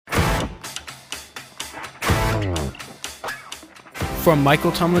From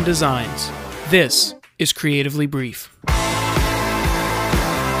Michael Tumlin Designs, this is Creatively Brief.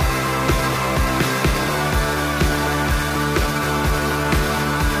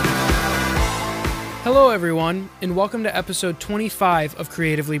 Hello everyone, and welcome to episode 25 of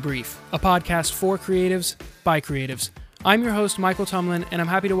Creatively Brief, a podcast for creatives by creatives. I'm your host, Michael Tumlin, and I'm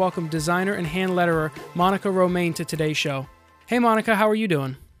happy to welcome designer and hand letterer Monica Romaine to today's show. Hey Monica, how are you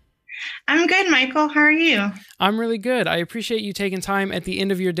doing? I'm good, Michael. How are you? I'm really good. I appreciate you taking time at the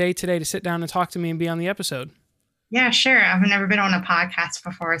end of your day today to sit down and talk to me and be on the episode. Yeah, sure. I've never been on a podcast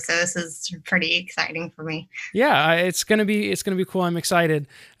before, so this is pretty exciting for me. Yeah, it's gonna be cool. I'm excited.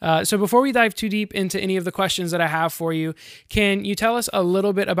 So before we dive too deep into any of the questions that I have for you, can you tell us a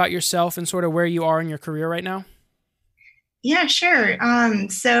little bit about yourself and sort of where you are in your career right now? Yeah, sure.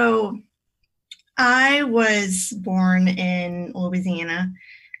 So I was born in Louisiana,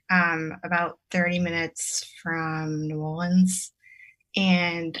 about 30 minutes from New Orleans,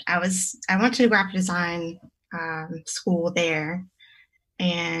 and I went to graphic design school there,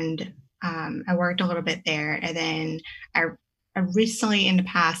 and I worked a little bit there, and then I recently, in the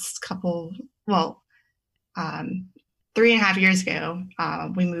past couple, 3.5 years ago,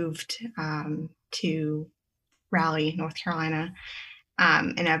 we moved to Raleigh, North Carolina,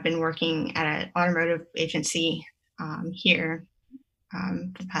 and I've been working at an automotive agency here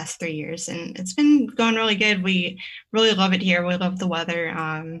for the past 3 years, and it's been going really good. We really love it here. We love the weather.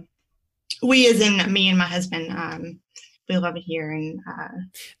 We, as in me and my husband, we love it here. And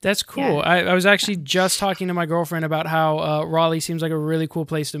that's cool. Yeah. I was actually just talking to my girlfriend about how Raleigh seems like a really cool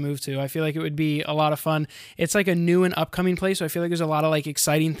place to move to. I feel like it would be a lot of fun. It's like a new and upcoming place, so I feel like there's a lot of like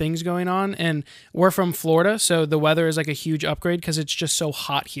exciting things going on. And we're from Florida, so the weather is like a huge upgrade because it's just so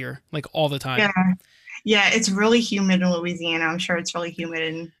hot here, like all the time. Yeah, it's really humid in Louisiana. I'm sure it's really humid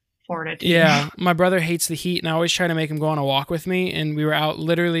in Florida too. Yeah, my brother hates the heat, and I always try to make him go on a walk with me. And we were out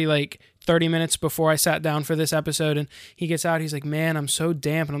literally like 30 minutes before I sat down for this episode, and he gets out, he's like, man, I'm so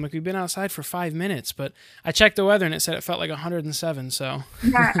damp. And I'm like, we've been outside for 5 minutes, but I checked the weather and it said it felt like 107, so.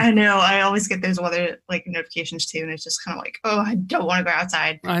 Yeah, I know. I always get those weather like notifications too, and it's just kind of like, oh, I don't want to go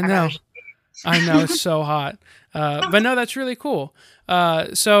outside. I know, it's so hot. But no, that's really cool.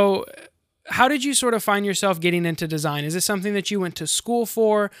 So how did you sort of find yourself getting into design? Is this something that you went to school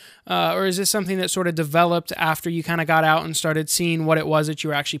for, or is this something that sort of developed after you kind of got out and started seeing what it was that you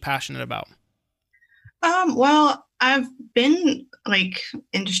were actually passionate about? Well, I've been like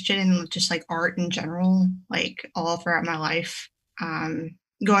interested in just like art in general, like all throughout my life. Going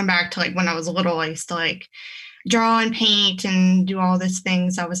back to like when I was little, I used to like draw and paint and do all these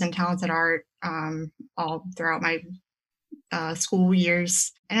things. I was in talented art all throughout my school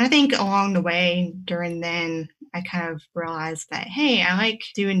years. And I think along the way during then, I kind of realized that, hey, I like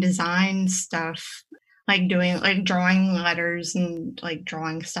doing design stuff, like doing like drawing letters and like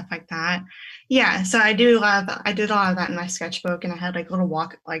drawing stuff like that. Yeah, so I did a lot of that in my sketchbook, and I had like a little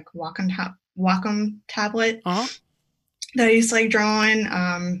Wacom tablet that I used to like draw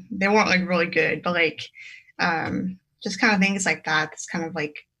in. They weren't like really good, but like just kind of things like that. That's kind of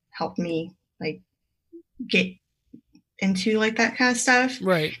like helped me like get into like that kind of stuff.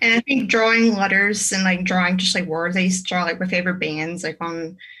 Right. And I think drawing letters and like drawing just like words, I used to draw like my favorite bands like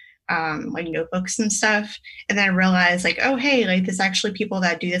on like notebooks and stuff. And then I realized like, oh, hey, like there's actually people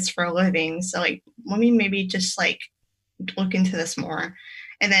that do this for a living. So like, let me maybe just like look into this more.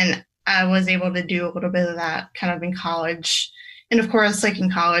 And then I was able to do a little bit of that kind of in college. And of course, like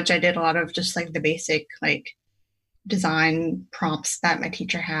in college, I did a lot of just like the basic like design prompts that my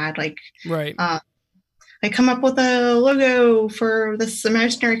teacher had, like, right. Like come up with a logo for this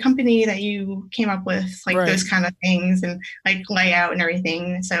imaginary company that you came up with, like those kind of things, and like layout and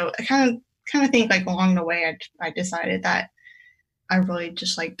everything. So I kind of think like along the way, I decided that I really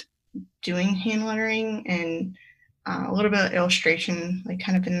just liked doing hand lettering and a little bit of illustration, like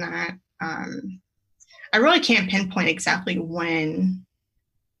kind of in that. I really can't pinpoint exactly when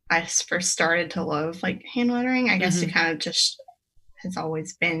I first started to love like hand lettering. I guess it kind of just has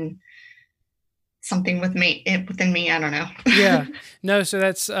always been something within me. I don't know. Yeah, no. So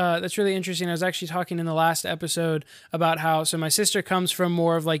that's really interesting. I was actually talking in the last episode about how, so my sister comes from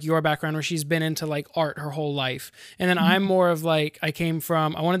more of like your background where she's been into like art her whole life. And then I'm more of like, I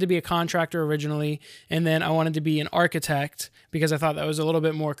wanted to be a contractor originally. And then I wanted to be an architect because I thought that was a little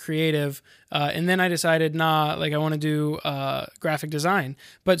bit more creative. And then I decided, I want to do graphic design.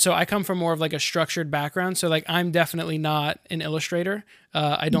 But so I come from more of like a structured background. So like, I'm definitely not an illustrator.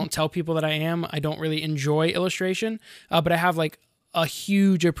 I don't tell people that I am. I don't really enjoy illustration, but I have like a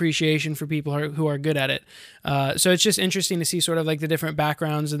huge appreciation for people who are good at it. So it's just interesting to see sort of like the different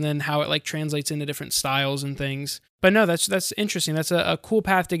backgrounds and then how it like translates into different styles and things. But no, that's interesting. That's a cool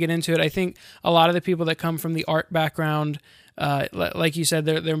path to get into it. I think a lot of the people that come from the art background, like you said,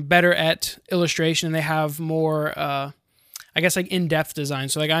 they're better at illustration and they have more, I guess, like in-depth design.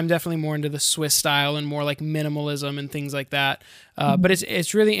 So like I'm definitely more into the Swiss style and more like minimalism and things like that. But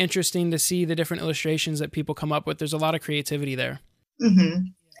it's really interesting to see the different illustrations that people come up with. There's a lot of creativity there. Mm-hmm.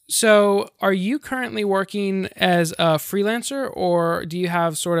 So are you currently working as a freelancer, or do you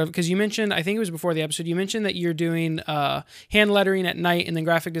have sort of, because you mentioned, I think it was before the episode, you mentioned that you're doing hand lettering at night and then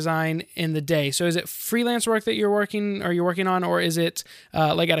graphic design in the day. So is it freelance work that you're working on, or is it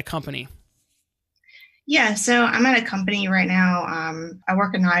like at a company? Yeah, so I'm at a company right now. I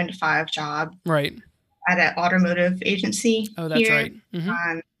work a 9-to-5 job. Right. At an automotive agency. Oh, that's here. right.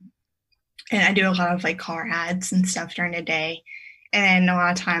 Mm-hmm. And I do a lot of like car ads and stuff during the day. And then a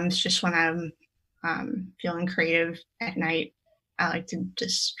lot of times just when I'm feeling creative at night, I like to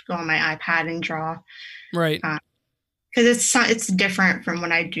just go on my iPad and draw. Right. Because it's different from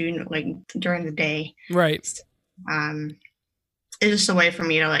what I do like during the day. Right. It's just a way for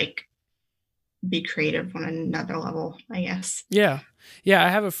me to like be creative on another level, I guess. Yeah. Yeah, I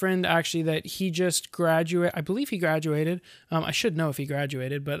have a friend actually that he just graduated. I believe he graduated. I should know if he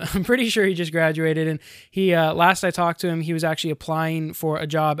graduated, but I'm pretty sure he just graduated. And he, last I talked to him, he was actually applying for a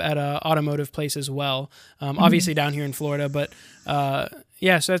job at an automotive place as well. Obviously down here in Florida, but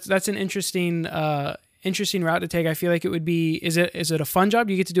yeah, so that's an interesting route to take. I feel like it would be. Is it a fun job?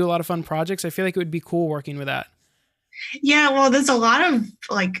 Do you get to do a lot of fun projects? I feel like it would be cool working with that. Yeah, well, there's a lot of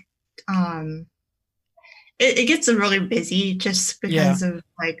like. It gets really busy just because of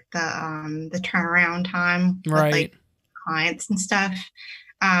like the turnaround time with like clients and stuff.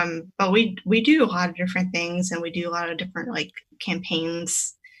 But we do a lot of different things and we do a lot of different like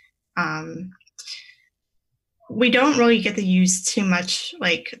campaigns. We don't really get to use too much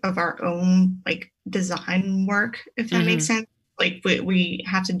like of our own like design work, if that makes sense. Like we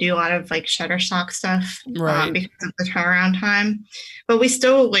have to do a lot of like Shutterstock stuff because of the turnaround time, but we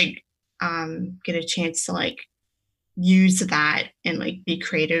still like get a chance to like use that and like be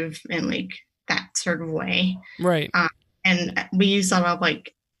creative in like that sort of way. Right. And we use a lot of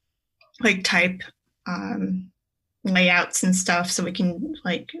like type layouts and stuff so we can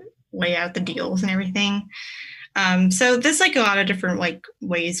like lay out the deals and everything. So there's like a lot of different like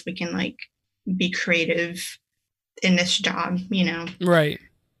ways we can like be creative in this job, you know? Right.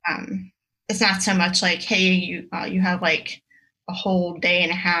 It's not so much like, hey, you have like a whole day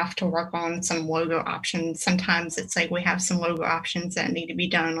and a half to work on some logo options. Sometimes it's like we have some logo options that need to be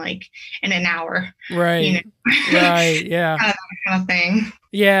done like in an hour. Right. You know? Right. Yeah. kind of thing.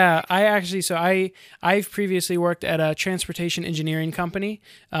 Yeah, I've previously worked at a transportation engineering company.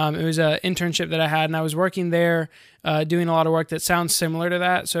 It was an internship that I had, and I was working there doing a lot of work that sounds similar to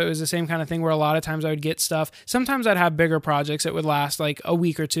that. So it was the same kind of thing where a lot of times I would get stuff. Sometimes I'd have bigger projects that would last like a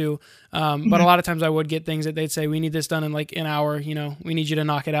week or two, but a lot of times I would get things that they'd say, we need this done in like an hour, you know, we need you to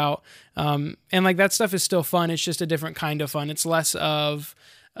knock it out. And like that stuff is still fun. It's just a different kind of fun. It's less of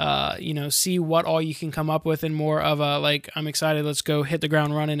see what all you can come up with and more of a, like, I'm excited, let's go hit the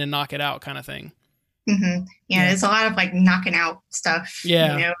ground running and knock it out kind of thing. Mm-hmm. Yeah, there's a lot of like knocking out stuff.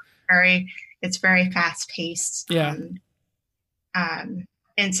 Yeah. You know, it's very fast paced. Yeah.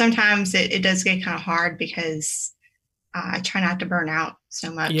 And sometimes it does get kind of hard because I try not to burn out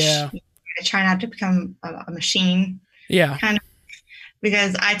so much. Yeah. I try not to become a machine. Yeah. Kind of,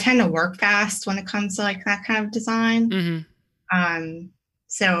 because I tend to work fast when it comes to like that kind of design. Mm-hmm.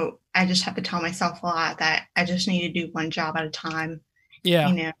 So I just have to tell myself a lot that I just need to do one job at a time. Yeah.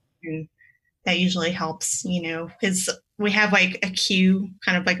 You know, and that usually helps, you know, because we have like a queue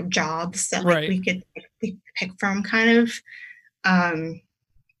kind of like of jobs that like we could pick from kind of. And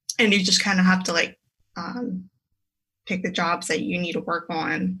you just kind of have to like pick the jobs that you need to work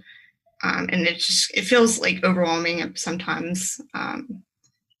on. And it feels like overwhelming sometimes.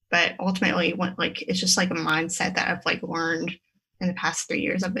 But ultimately it's just like a mindset that I've like learned in the past 3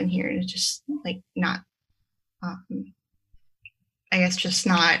 years I've been here, and it's just like not, I guess just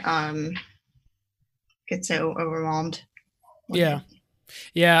not get so overwhelmed. Yeah.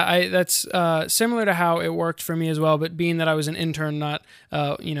 Yeah, that's similar to how it worked for me as well. But being that I was an intern, not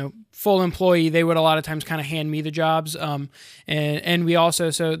full employee, they would a lot of times kind of hand me the jobs. And we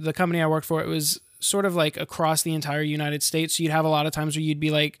also, so the company I worked for, it was sort of like across the entire United States. So you'd have a lot of times where you'd be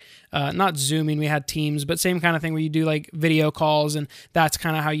like, not Zooming, we had Teams, but same kind of thing where you do like video calls, and that's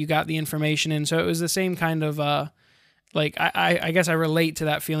kind of how you got the information. And so it was the same kind of like I guess I relate to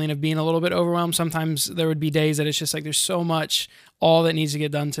that feeling of being a little bit overwhelmed. Sometimes there would be days that it's just like there's so much all that needs to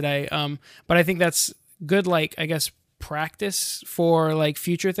get done today. But I think that's good, like I guess practice for like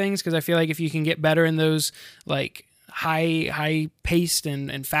future things, because I feel like if you can get better in those like high paced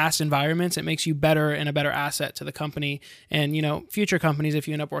and fast environments, it makes you better and a better asset to the company and future companies if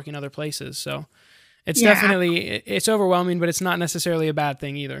you end up working other places. So it's Yeah. definitely it's overwhelming, but it's not necessarily a bad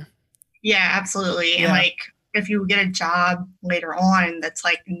thing either. Yeah, absolutely. And Yeah. like if you get a job later on that's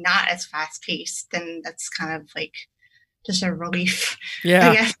like not as fast paced, then that's kind of like just a relief, I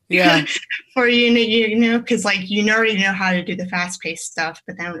Yeah. guess, Yeah. for because like you already know how to do the fast paced stuff,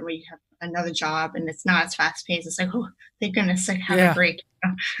 but then when you have another job and it's not as fast paced, it's like, oh, thank goodness, like have a Yeah. break.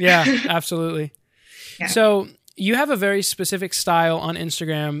 Yeah. Absolutely. Yeah. So you have a very specific style on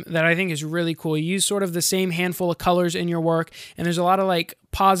Instagram that I think is really cool. You use sort of the same handful of colors in your work, and there's a lot of like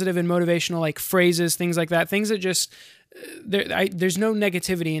positive and motivational like phrases, things like that, things that just there's no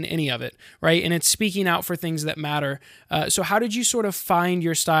negativity in any of it, right? And it's speaking out for things that matter. So how did you sort of find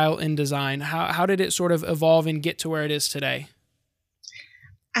your style in design? How did it sort of evolve and get to where it is today?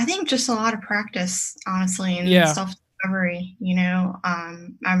 I think just a lot of practice, honestly, and Yeah. self discovery. I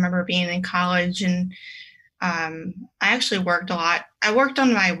remember being in college and I actually worked a lot. I worked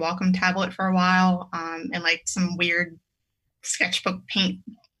on my Wacom tablet for a while, and like some weird sketchbook paint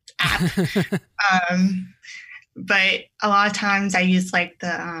app. Um, but a lot of times I use like the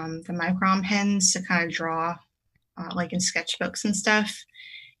micron pens to kind of draw, like in sketchbooks and stuff.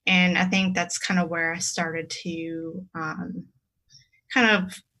 And I think that's kind of where I started to kind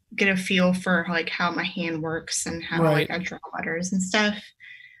of get a feel for like how my hand works and how like Right. I draw letters and stuff.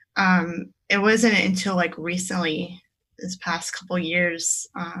 It wasn't until like recently, this past couple years,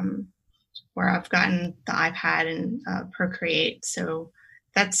 where I've gotten the iPad and Procreate. So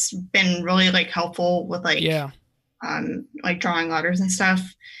that's been really like helpful with Yeah. like drawing letters and stuff.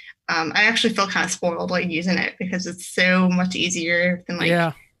 I actually feel kind of spoiled like using it because it's so much easier than like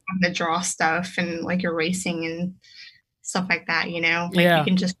Yeah. having to draw stuff and like erasing and stuff like that. Like you Yeah.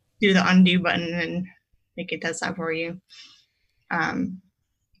 can just do the undo button and like it does that for you. Um,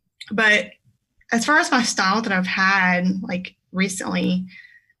 but as far as my style that I've had like recently,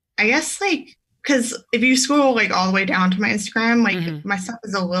 I guess like because if you scroll like all the way down to my Instagram, like Hmm. my stuff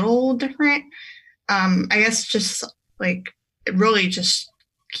is a little different. I guess just like it really just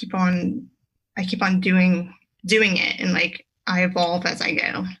keep on I keep on doing it and like I evolve as I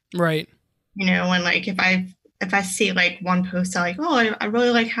go. Right. And like if I see like one post I like, oh, I really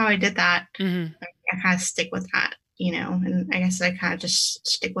like how I did that, Hmm. like, I kind of stick with that, and I guess I kind of just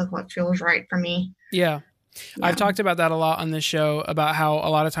stick with what feels right for me. Yeah. I've Yeah. talked about that a lot on this show about how a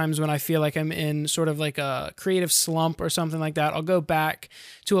lot of times when I feel like I'm in sort of like a creative slump or something like that, I'll go back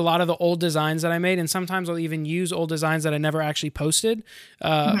to a lot of the old designs that I made. And sometimes I'll even use old designs that I never actually posted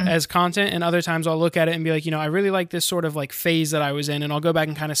Mhm. as content. And other times I'll look at it and be like, I really like this sort of like phase that I was in. And I'll go back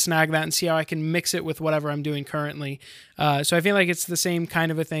and kind of snag that and see how I can mix it with whatever I'm doing currently. So I feel like it's the same kind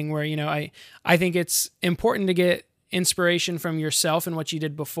of a thing where, I think it's important to get inspiration from yourself and what you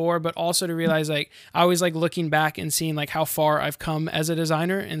did before, but also to realize like I always like looking back and seeing like how far I've come as a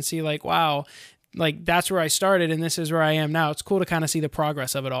designer and see like, wow, like that's where I started and this is where I am now. It's cool to kind of see the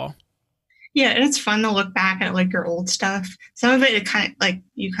progress of it all. Yeah, and it's fun to look back at like your old stuff. Some of it kind of like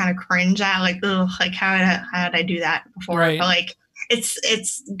you kind of cringe at, like, oh, like how did I do that before? But Right. like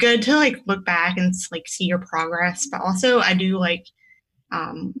it's good to like look back and like see your progress. But also I do like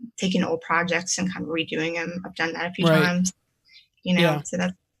taking old projects and kind of redoing them. I've done that a few Right. times, Yeah. so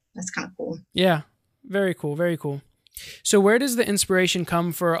that's kind of cool. Yeah. Very cool. Very cool. So, where does the inspiration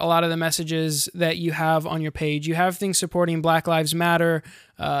come for a lot of the messages that you have on your page? You have things supporting Black Lives Matter,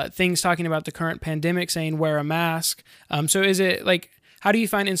 things talking about the current pandemic, saying wear a mask. So, is it like, how do you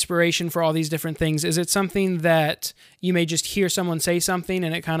find inspiration for all these different things? Is it something that you may just hear someone say something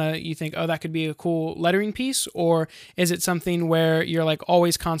and it kind of, you think, oh, that could be a cool lettering piece? Or is it something where you're like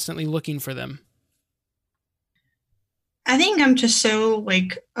always constantly looking for them? I think I'm just so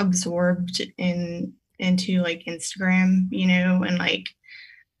like absorbed into like Instagram, and like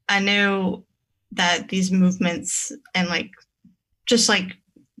I know that these movements and like just like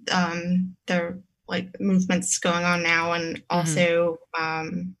the like movements going on now and Hmm. also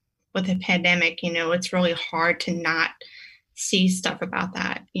with the pandemic, it's really hard to not see stuff about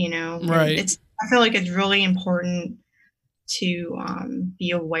that, and Right. I feel like it's really important to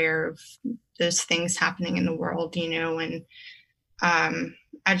be aware of those things happening in the world, and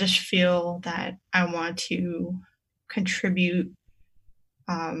I just feel that I want to contribute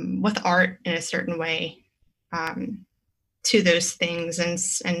with art in a certain way. Um, to those things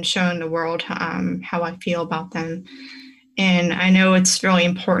and showing the world how I feel about them. And I know it's really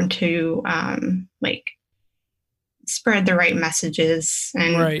important to like spread the right messages,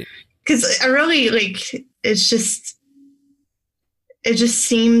 and Right. because I really like it just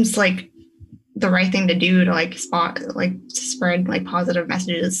seems like the right thing to do to like to spread like positive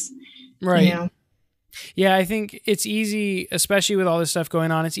messages, you Right. know. Yeah, I think it's easy, especially with all this stuff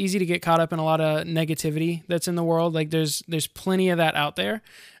going on. It's easy to get caught up in a lot of negativity that's in the world. Like there's plenty of that out there.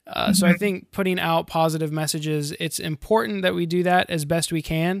 So I Mhm. think putting out positive messages, it's important that we do that as best we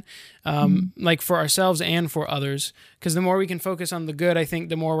can, Mhm. like for ourselves and for others. Because the more we can focus on the good, I think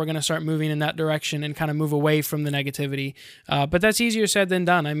the more we're going to start moving in that direction and kind of move away from the negativity. But that's easier said than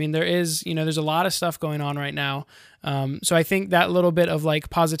done. I mean, there's a lot of stuff going on right now. So I think that little bit of like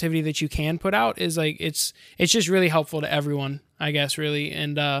positivity that you can put out is like it's just really helpful to everyone, I guess, really.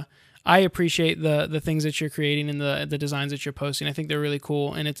 And I appreciate the things that you're creating and the designs that you're posting. I think they're really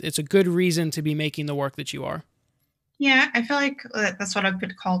cool, and it's a good reason to be making the work that you are. Yeah, I feel like that's what I've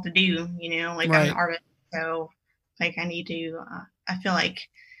been called to do. Like I'm an Right. artist, so like I need to. I feel like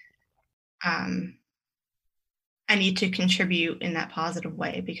um, I need to contribute in that positive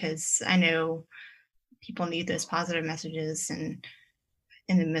way because I know people need those positive messages and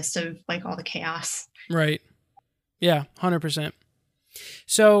in the midst of like all the chaos. Right. Yeah, 100%.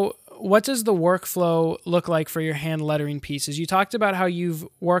 So, what does the workflow look like for your hand lettering pieces? You talked about how you've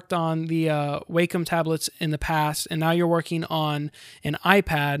worked on the Wacom tablets in the past, and now you're working on an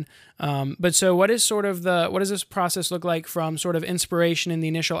iPad. But so, what does this process look like from sort of inspiration and the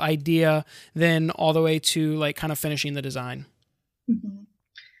initial idea, then all the way to like kind of finishing the design? Mhm.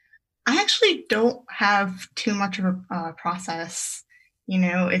 I actually don't have too much of a process.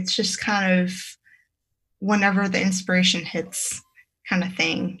 It's just kind of whenever the inspiration hits kind of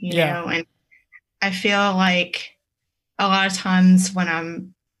thing, Yeah. and I feel like a lot of times when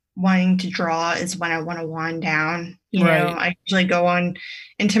I'm wanting to draw is when I want to wind down. Right. I usually go on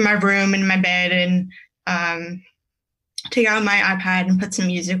into my room in my bed and um, take out my iPad and put some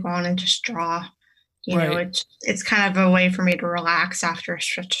music on and just draw. Right. It's kind of a way for me to relax after a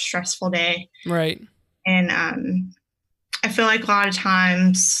stressful day. Right. And I feel like a lot of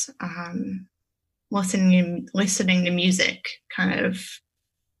times listening to music kind of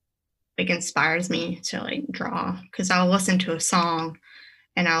like inspires me to like draw because I'll listen to a song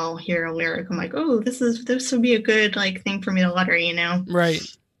and I'll hear a lyric. I'm like, oh, this would be a good like thing for me to letter. Right.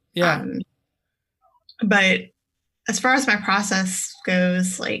 Yeah. Um, but as far as my process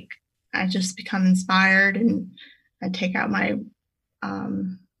goes, like I just become inspired and I take out my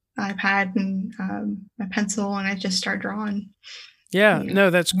um, iPad and my pencil and I just start drawing. Yeah, You know. no,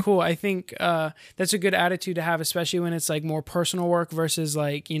 that's cool. I think that's a good attitude to have, especially when it's like more personal work versus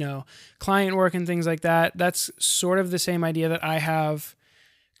like, client work and things like that. That's sort of the same idea that I have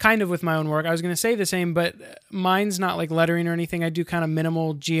kind of with my own work. I was going to say the same, but mine's not like lettering or anything. I do kind of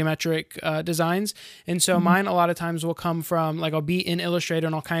minimal geometric designs. And so Mhm. mine a lot of times will come from like I'll be in Illustrator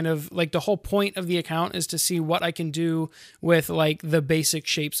and I'll kind of like the whole point of the account is to see what I can do with like the basic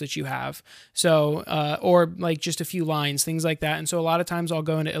shapes that you have. So, or like just a few lines, things like that. And so a lot of times I'll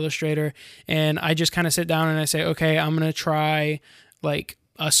go into Illustrator and I just kind of sit down and I say, okay, I'm going to try like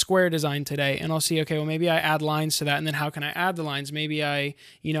a square design today, and I'll see, okay, well, maybe I add lines to that, and then how can I add the lines? Maybe I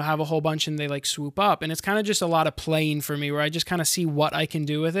have a whole bunch and they like swoop up, and it's kind of just a lot of playing for me where I just kind of see what I can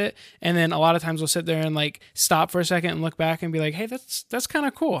do with it. And then a lot of times we'll sit there and like stop for a second and look back and be like, hey, that's kind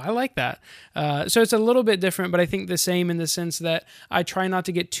of cool, I like that. So it's a little bit different, but I think the same in the sense that I try not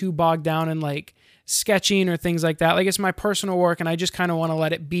to get too bogged down in like sketching or things like that. Like it's my personal work and I just kind of want to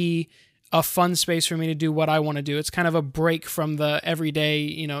let it be a fun space for me to do what I want to do. It's kind of a break from the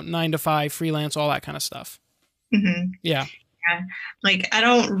everyday, 9 to 5 freelance, all that kind of stuff. Mhm. Yeah. Yeah. Like I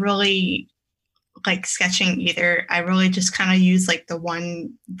don't really like sketching either. I really just kind of use like the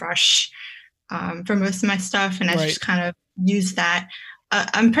one brush for most of my stuff, and I Right. just kind of use that.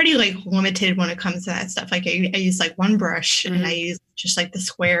 I'm pretty like limited when it comes to that stuff. Like I use like one brush, and I Mm-hmm. use just like the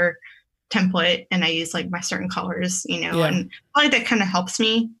square template, and I use like my certain colors, Yeah. and I like that kind of helps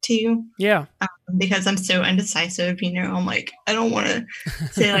me too Yeah. because I'm so indecisive. I'm like I don't want to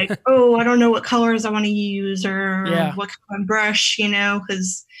say like, oh, I don't know what colors I want to use or Yeah. what kind of brush,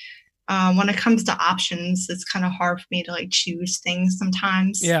 because when it comes to options, it's kind of hard for me to like choose things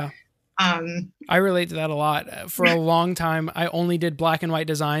sometimes. Yeah. Um, I relate to that a lot. For a long time, I only did black and white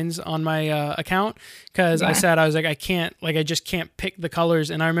designs on my account because yeah. I was like, I just can't pick the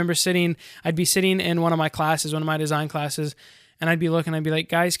colors. And I remember I'd be sitting in one of my design classes, and I'd be looking, I'd be like,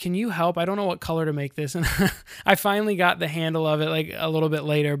 guys, can you help? I don't know what color to make this. And I finally got the handle of it like a little bit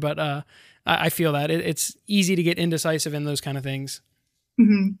later, but I feel that it's easy to get indecisive in those kind of things.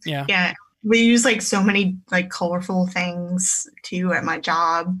 Yeah. Yeah. We use like so many like colorful things too at my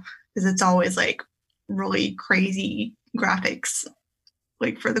job because it's always like really crazy graphics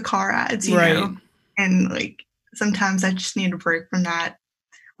like for the car ads, you Right. know, and like sometimes I just need a break from that.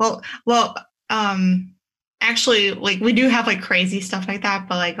 Well, actually, like we do have like crazy stuff like that,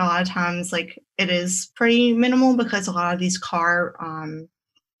 but like a lot of times, like it is pretty minimal because a lot of these car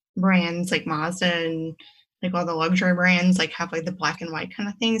brands like Mazda and like all the luxury brands like have like the black and white kind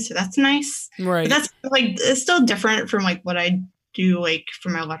of thing. So that's nice. Right. But that's like it's still different from like what I do like for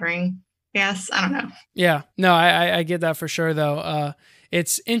my lettering. Yes, I don't know. Yeah. No, I get that for sure though.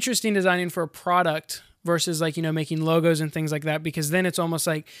 It's interesting designing for a product versus like, making logos and things like that, because then it's almost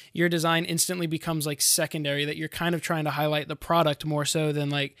like your design instantly becomes like secondary, that you're kind of trying to highlight the product more so than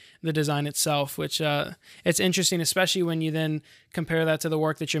like the design itself, which it's interesting, especially when you then compare that to the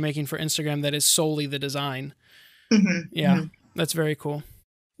work that you're making for Instagram that is solely the design. Yeah, that's very cool.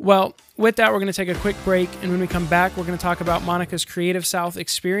 Well, with that, we're going to take a quick break. And when we come back, we're going to talk about Monica's Creative South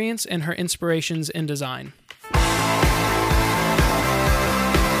experience and her inspirations in design.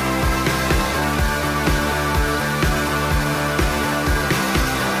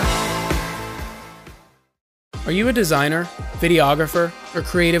 Are you a designer, videographer, or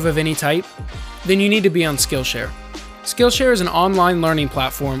creative of any type? Then you need to be on Skillshare. Skillshare is an online learning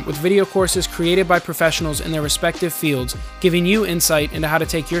platform with video courses created by professionals in their respective fields, giving you insight into how to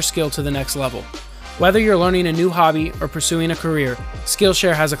take your skill to the next level. Whether you're learning a new hobby or pursuing a career,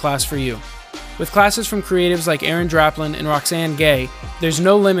 Skillshare has a class for you. With classes from creatives like Aaron Draplin and Roxanne Gay, there's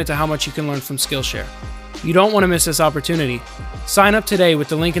no limit to how much you can learn from Skillshare. You don't want to miss this opportunity. Sign up today with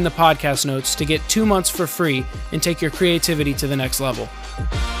the link in the podcast notes to get 2 months for free and take your creativity to the next level.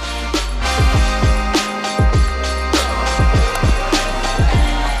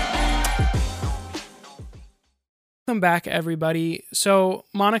 Welcome back, everybody. So,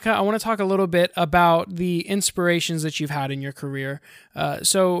 Monica, I want to talk a little bit about the inspirations that you've had in your career.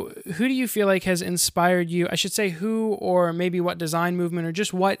 So who do you feel like has inspired you? I should say who, or maybe what design movement, or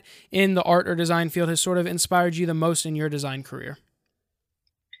just what in the art or design field has sort of inspired you the most in your design career?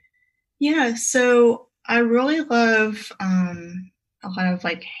 Yeah, so I really love a lot of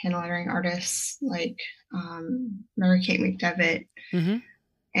like hand lettering artists like Mary Kate McDevitt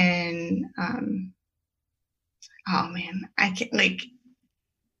and oh man, I can't like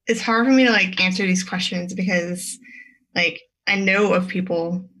it's hard for me to like answer these questions because like I know of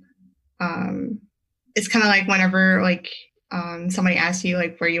people. It's kind of like whenever like somebody asks you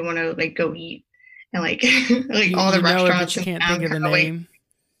like where you want to like go eat and like like all the restaurants, but you can't think of the name.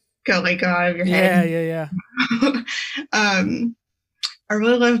 Like go out of your head. Yeah. I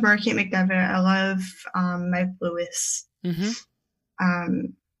really love Mary Kate McDevitt. I love Meg Lewis.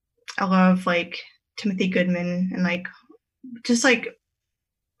 I love like Timothy Goodman and like just like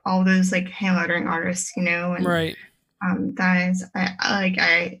all those like hand lettering artists, you know, and right. That is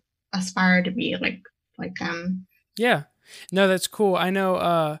I aspire to be like them. Yeah. No, that's cool. I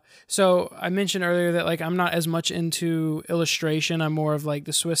know. So I mentioned earlier that like I'm not as much into illustration. I'm more of like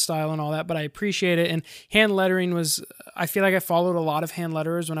the Swiss style and all that, but I appreciate it. And hand lettering was, I feel like I followed a lot of hand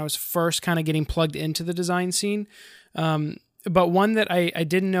letterers when I was first kind of getting plugged into the design scene. But one that I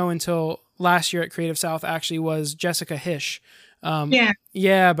didn't know until last year at Creative South actually was Jessica Hish.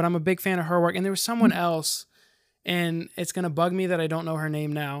 Yeah, but I'm a big fan of her work. And there was someone else, and it's going to bug me that I don't know her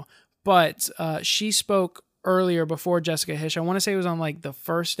name now, but she spoke earlier before Jessica Hish. I want to say it was on like the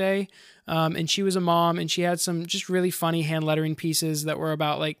first day. And she was a mom, and she had some just really funny hand lettering pieces that were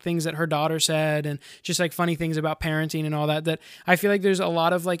about like things that her daughter said and just like funny things about parenting and all that, that I feel like there's a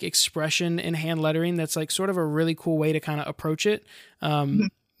lot of like expression in hand lettering that's like sort of a really cool way to kind of approach it.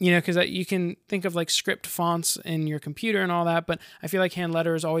 You know, because you can think of like script fonts in your computer and all that, but I feel like hand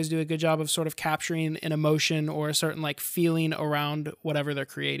letterers always do a good job of sort of capturing an emotion or a certain like feeling around whatever they're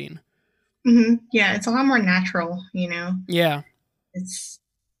creating. Yeah, it's a lot more natural, you know? Yeah. It's,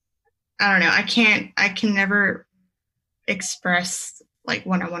 I don't know. I can never express like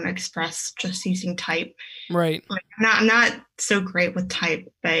what I want to express just using type. Right. Like, I'm not so great with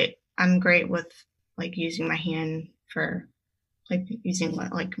type, but I'm great with like using my hand for like using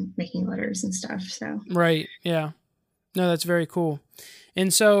like making letters and stuff. So. Right. Yeah. No, that's very cool.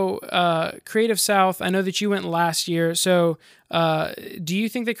 And so Creative South, I know that you went last year. So do you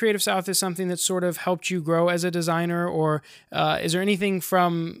think that Creative South is something that sort of helped you grow as a designer? Or is there anything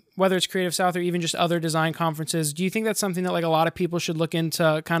from, whether it's Creative South or even just other design conferences, do you think that's something that like a lot of people should look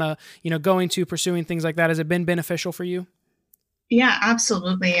into kind of, going to, pursuing things like that? Has it been beneficial for you? Yeah,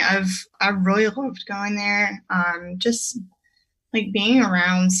 absolutely. I've really loved going there. Just like being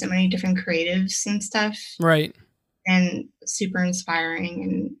around so many different creatives and stuff, Right. and super inspiring.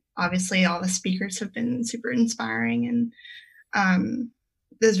 And obviously, all the speakers have been super inspiring. And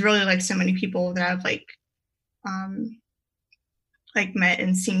there's really like so many people that I've um, like met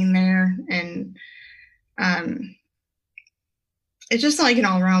and seen there, and um, it's just like an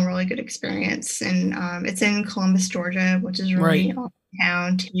all around really good experience. And it's in Columbus, Georgia, which is Right. really awesome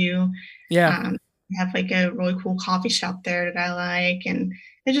town too. Yeah. We have like a really cool coffee shop there that I like, and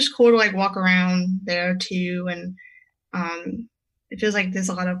it's just cool to like walk around there too. And it feels like there's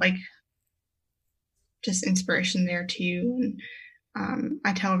a lot of like just inspiration there too. And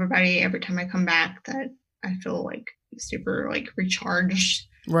I tell everybody every time I come back that I feel like super like recharged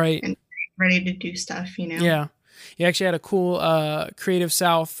Right. and ready to do stuff, you know? Yeah. You actually had a cool Creative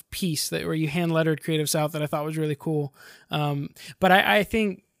South piece that where you hand lettered Creative South that I thought was really cool. But I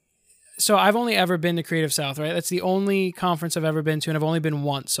think so. I've only ever been to Creative South, right? That's the only conference I've ever been to, and I've only been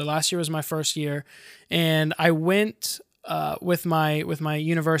once. So last year was my first year, and I went with my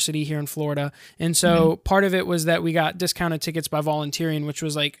university here in Florida, and so part of it was that we got discounted tickets by volunteering, which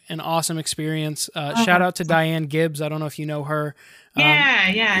was like an awesome experience. Shout out to Diane Gibbs. I don't know if you know her.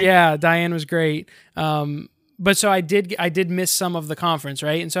 Yeah, Diane was great. But so I did miss some of the conference,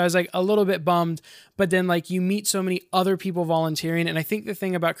 right? And so I was like a little bit bummed, but then like you meet so many other people volunteering. And I think the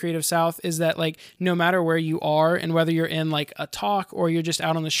thing about Creative South is that like no matter where you are and whether you're in like a talk or you're just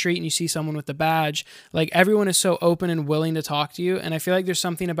out on the street and you see someone with the badge, like everyone is so open and willing to talk to you. And I feel like there's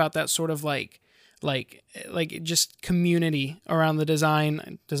something about that sort of like just community around the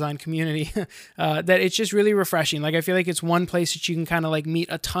design community that it's just really refreshing. Like I feel like it's one place that you can kind of like meet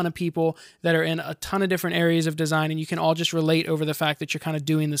a ton of people that are in a ton of different areas of design, and you can all just relate over the fact that you're kind of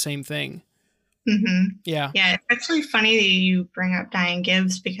doing the same thing. Yeah. Yeah, it's actually funny that you bring up Diane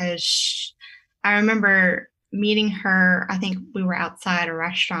Gibbs, because I remember meeting her. I think we were outside a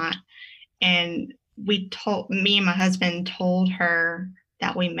restaurant, and me and my husband told her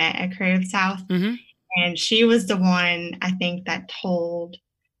that we met at Creative South. And she was the one, I think, that told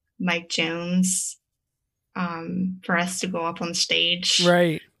Mike Jones for us to go up on stage.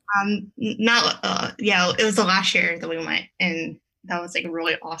 Right. It was the last year that we went, and that was like a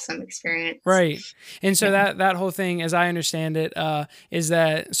really awesome experience. Right. And so that whole thing, as I understand it, is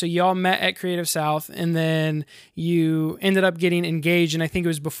that so y'all met at Creative South, and then you ended up getting engaged, and I think it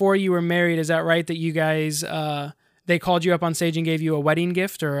was before you were married. Is that right? That you guys they called you up on stage and gave you a wedding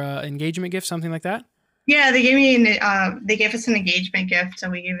gift or an engagement gift, something like that? Yeah, they gave us an engagement gift, so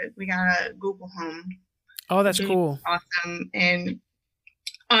we got a Google Home. Oh, that's cool. Awesome. And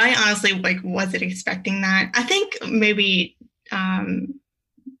I honestly like wasn't expecting that. I think maybe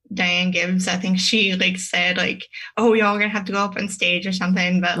Diane Gibbs, I think she like said like, oh, y'all gonna have to go up on stage or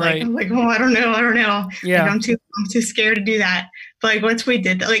something, but like I'm like, oh, I don't know. Yeah, like, I'm too scared to do that. But like once we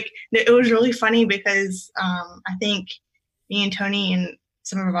did, like it was really funny because I think me and Tony and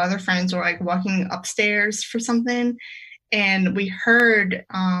some of our other friends were like walking upstairs for something, and we heard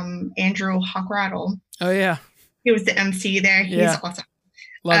Andrew Hockrattle. Oh yeah, he was the MC there. He's awesome.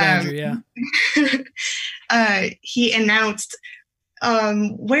 Love Andrew. Yeah. He announced,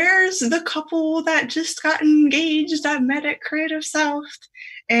 where's the couple that just got engaged that met at Creative South?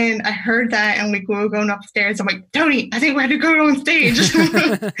 And I heard that, and we were going upstairs. I'm like, Tony, I think we had to go on stage.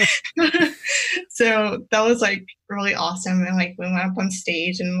 So that was like really awesome. And like we went up on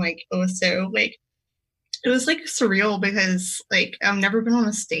stage, and like it was so like it was like surreal, because like I've never been on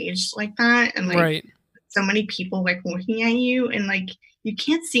a stage like that, and like so many people like looking at you, and like you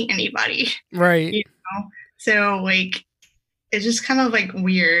can't see anybody. Right. You know? So like it's just kind of like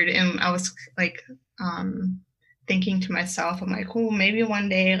weird. And I was like thinking to myself, I'm like, well, maybe one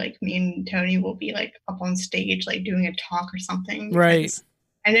day like me and Tony will be like up on stage like doing a talk or something. Right.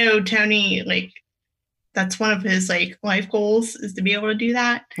 I know Tony, like that's one of his like life goals, is to be able to do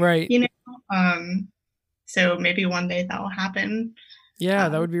that. Right. You know? So maybe one day that'll happen. Yeah,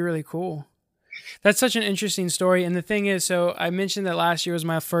 that would be really cool. That's such an interesting story. And the thing is, so I mentioned that last year was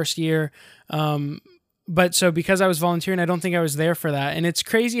my first year. But so because I was volunteering, I don't think I was there for that. And it's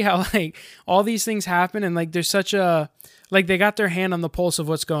crazy how like all these things happen, and like there's such a, like they got their hand on the pulse of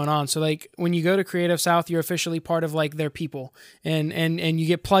what's going on. So like when you go to Creative South, you're officially part of like their people, and you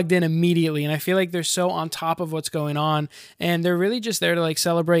get plugged in immediately. And I feel like they're so on top of what's going on, and they're really just there to like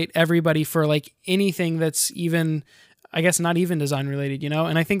celebrate everybody for like anything that's even, I guess, not even design related, you know?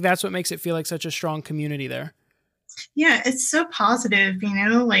 And I think that's what makes it feel like such a strong community there. Yeah, it's so positive, you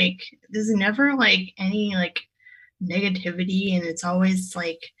know, like there's never like any like negativity, and it's always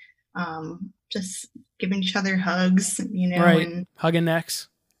like just giving each other hugs, you know, right. And hugging necks.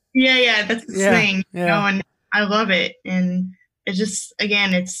 Yeah, that's the thing, you know, and I love it. And it's just,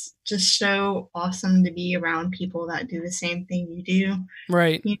 again, it's just so awesome to be around people that do the same thing you do.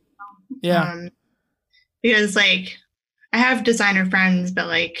 Right. You Yeah. because like I have designer friends, but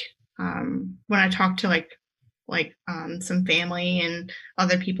like when I talk to some family and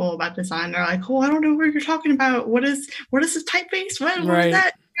other people about design, they're like, "Oh, I don't know what you're talking about. What is this typeface? What is Right.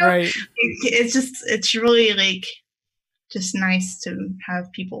 that?" Right. It's really like just nice to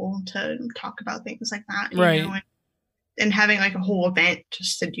have people to talk about things like that, Right. and having like a whole event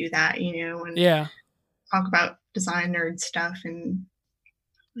just to do that, and Yeah. talk about design nerd stuff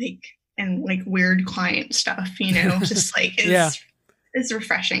like and like weird client stuff, just like Yeah. it's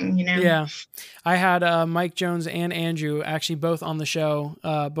refreshing. Yeah. I had Mike Jones and Andrew actually both on the show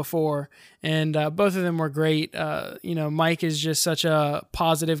before, and both of them were great. Mike is just such a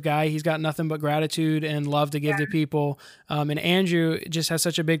positive guy. He's got nothing but gratitude and love to give to people. And Andrew just has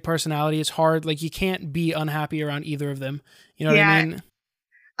such a big personality. It's hard. Like, you can't be unhappy around either of them. You know what I mean?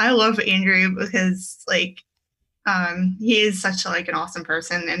 I love Andrew because like he is such like an awesome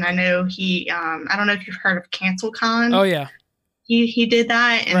person, and I know I don't know if you've heard of CancelCon. Oh yeah. He did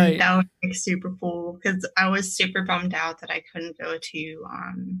that, and Right. that was like super cool because I was super bummed out that I couldn't go to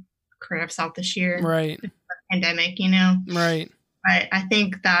Creative South this year. Right. With the pandemic, Right. But I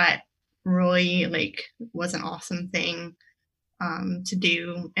think that really like was an awesome thing to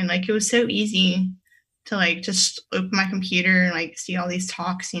do, and like it was so easy to like just open my computer and like see all these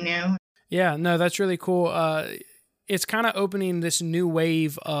talks. Yeah, no, that's really cool. It's kind of opening this new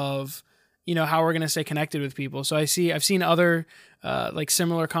wave of, how we're going to stay connected with people. So I've seen other like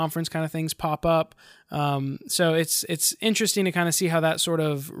similar conference kind of things pop up. So it's interesting to kind of see how that sort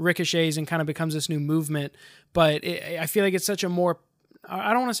of ricochets and kind of becomes this new movement. But I feel like it's such a more,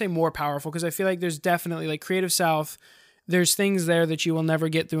 I don't want to say more powerful, because I feel like there's definitely like Creative South, there's things there that you will never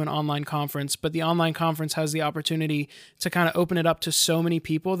get through an online conference, but the online conference has the opportunity to kind of open it up to so many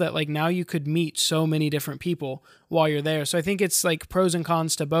people that like now you could meet so many different people while you're there. So I think it's like pros and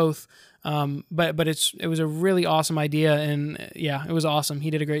cons to both. But it was a really awesome idea, and yeah, it was awesome. He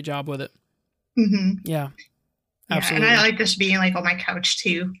did a great job with it. Mm-hmm. Yeah, absolutely. And I like just being like on my couch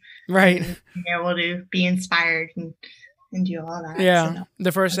too. Right. And being able to be inspired and do all that. Yeah. So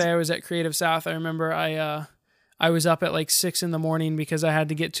the first day I was at Creative South, I remember I was up at like 6 a.m. because I had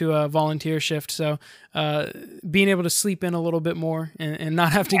to get to a volunteer shift. So being able to sleep in a little bit more and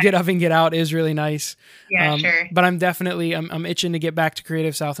not have to get up and get out is really nice. Yeah, sure. But I'm definitely, I'm itching to get back to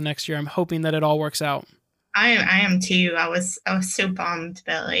Creative South next year. I'm hoping that it all works out. I am too. I was so bummed,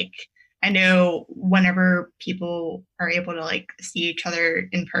 but like, I know whenever people are able to like see each other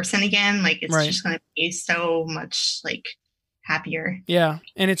in person again, like it's just going to be so much like happier. Yeah.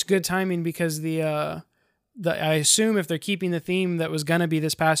 And it's good timing because I assume if they're keeping the theme that was going to be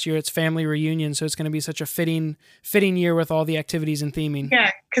this past year, it's family reunion. So it's going to be such a fitting year with all the activities and theming.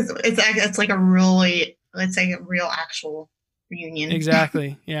 Yeah. Cause it's like a real actual reunion.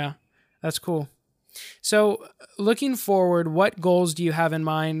 Exactly. Yeah. That's cool. So looking forward, what goals do you have in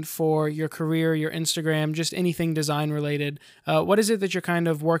mind for your career, your Instagram, just anything design related? What is it that you're kind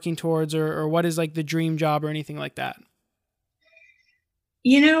of working towards, or what is like the dream job or anything like that?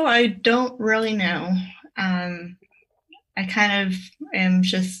 I don't really know. I kind of am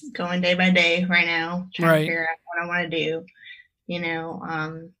just going day by day right now, trying to figure out what I want to do,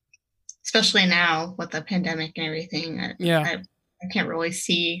 especially now with the pandemic and everything. I can't really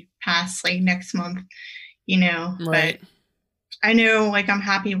see past like next month, but I know like I'm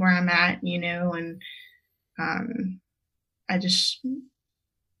happy where I'm at, and I just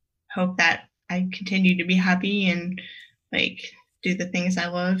hope that I continue to be happy and like do the things I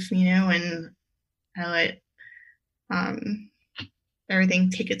love, and I let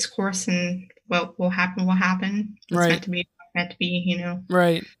everything take its course, and what will happen will happen. It's meant to be,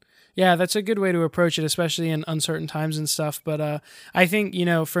 Right. Yeah, that's a good way to approach it, especially in uncertain times and stuff. But I think,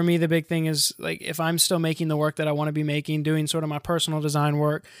 for me, the big thing is like if I'm still making the work that I want to be making, doing sort of my personal design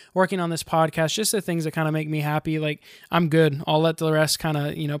work, working on this podcast, just the things that kind of make me happy, like I'm good. I'll let the rest kind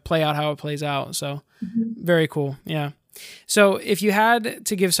of, play out how it plays out. So very cool. Yeah. So if you had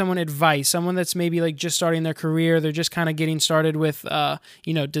to give someone advice, someone that's maybe like just starting their career, they're just kind of getting started with,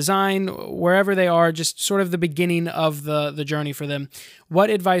 design, wherever they are, just sort of the beginning of the journey for them, what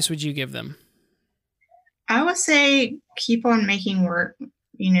advice would you give them? I would say keep on making work,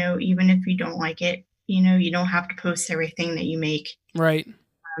 even if you don't like it, you don't have to post everything that you make. Right.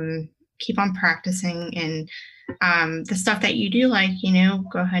 Keep on practicing, and the stuff that you do like,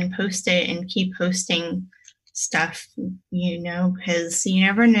 go ahead and post it and keep posting stuff, because you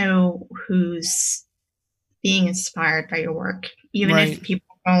never know who's being inspired by your work. Even if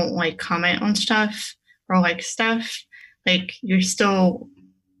people don't like comment on stuff or like stuff, like you're still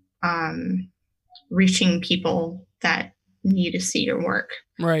reaching people that need to see your work.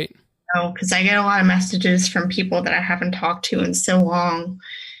 Right. Because I get a lot of messages from people that I haven't talked to in so long.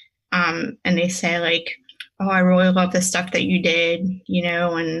 And they say like, oh, I really love the stuff that you did,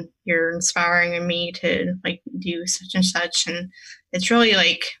 and you're inspiring me to like do such and such. And it's really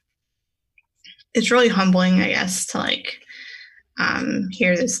humbling, I guess, to like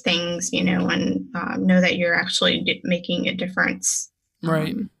hear those things, and know that you're actually making a difference.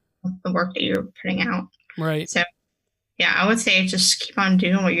 Right. With the work that you're putting out. Right. So yeah, I would say just keep on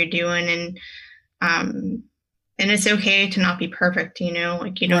doing what you're doing, and it's okay to not be perfect,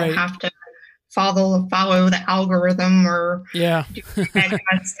 like you don't have to follow the algorithm or do that kind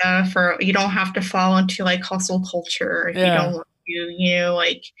of stuff, or you don't have to fall into like hustle culture if you don't want to,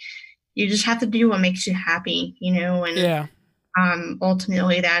 like you just have to do what makes you happy, and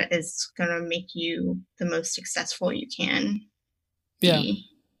ultimately that is going to make you the most successful you can be.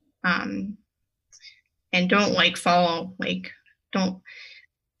 And don't like follow, like don't,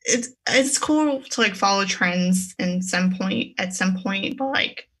 it's cool to like follow trends at some point, but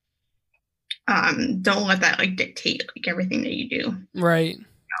like don't let that like dictate like everything that you do. Right.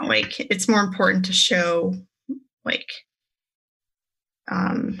 Like it's more important to show like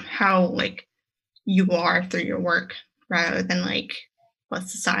how like you are through your work rather than like what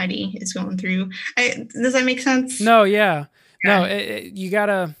society is going through. Does that make sense? No, yeah. No, you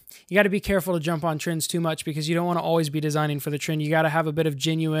gotta be careful to jump on trends too much, because you don't want to always be designing for the trend. You got to have a bit of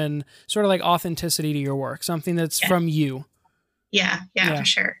genuine sort of like authenticity to your work, something that's from you. Yeah, for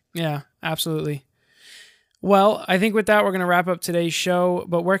sure. Yeah, absolutely. Well, I think with that, we're going to wrap up today's show,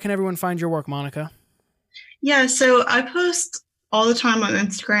 but where can everyone find your work, Monica? Yeah, so I post all the time on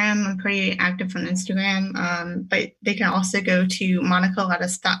Instagram. I'm pretty active on Instagram, but they can also go to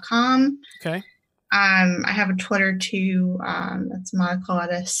monicalettuce.com. Okay. I have a Twitter too. That's Monica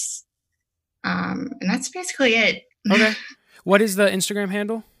Lettuce. And that's basically it. Okay. What is the Instagram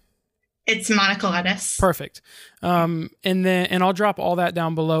handle? It's Monica Lettuce. Perfect. And I'll drop all that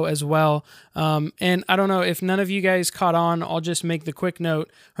down below as well. And I don't know if none of you guys caught on, I'll just make the quick note.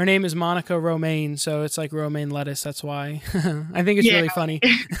 Her name is Monica Romaine, so it's like romaine lettuce. That's why. I think it's really funny.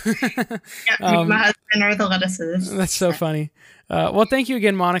 My husband are the lettuces. That's so funny. Well, thank you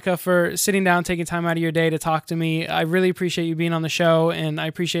again, Monica, for sitting down, taking time out of your day to talk to me. I really appreciate you being on the show, and I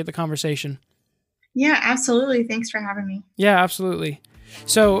appreciate the conversation. Yeah, absolutely. Thanks for having me. Yeah, absolutely.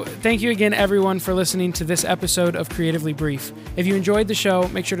 So thank you again, everyone, for listening to this episode of Creatively Brief. If you enjoyed the show,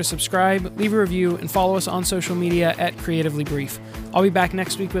 make sure to subscribe, leave a review, and follow us on social media at Creatively Brief. I'll be back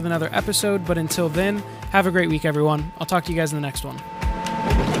next week with another episode, but until then, have a great week, everyone. I'll talk to you guys in the next one.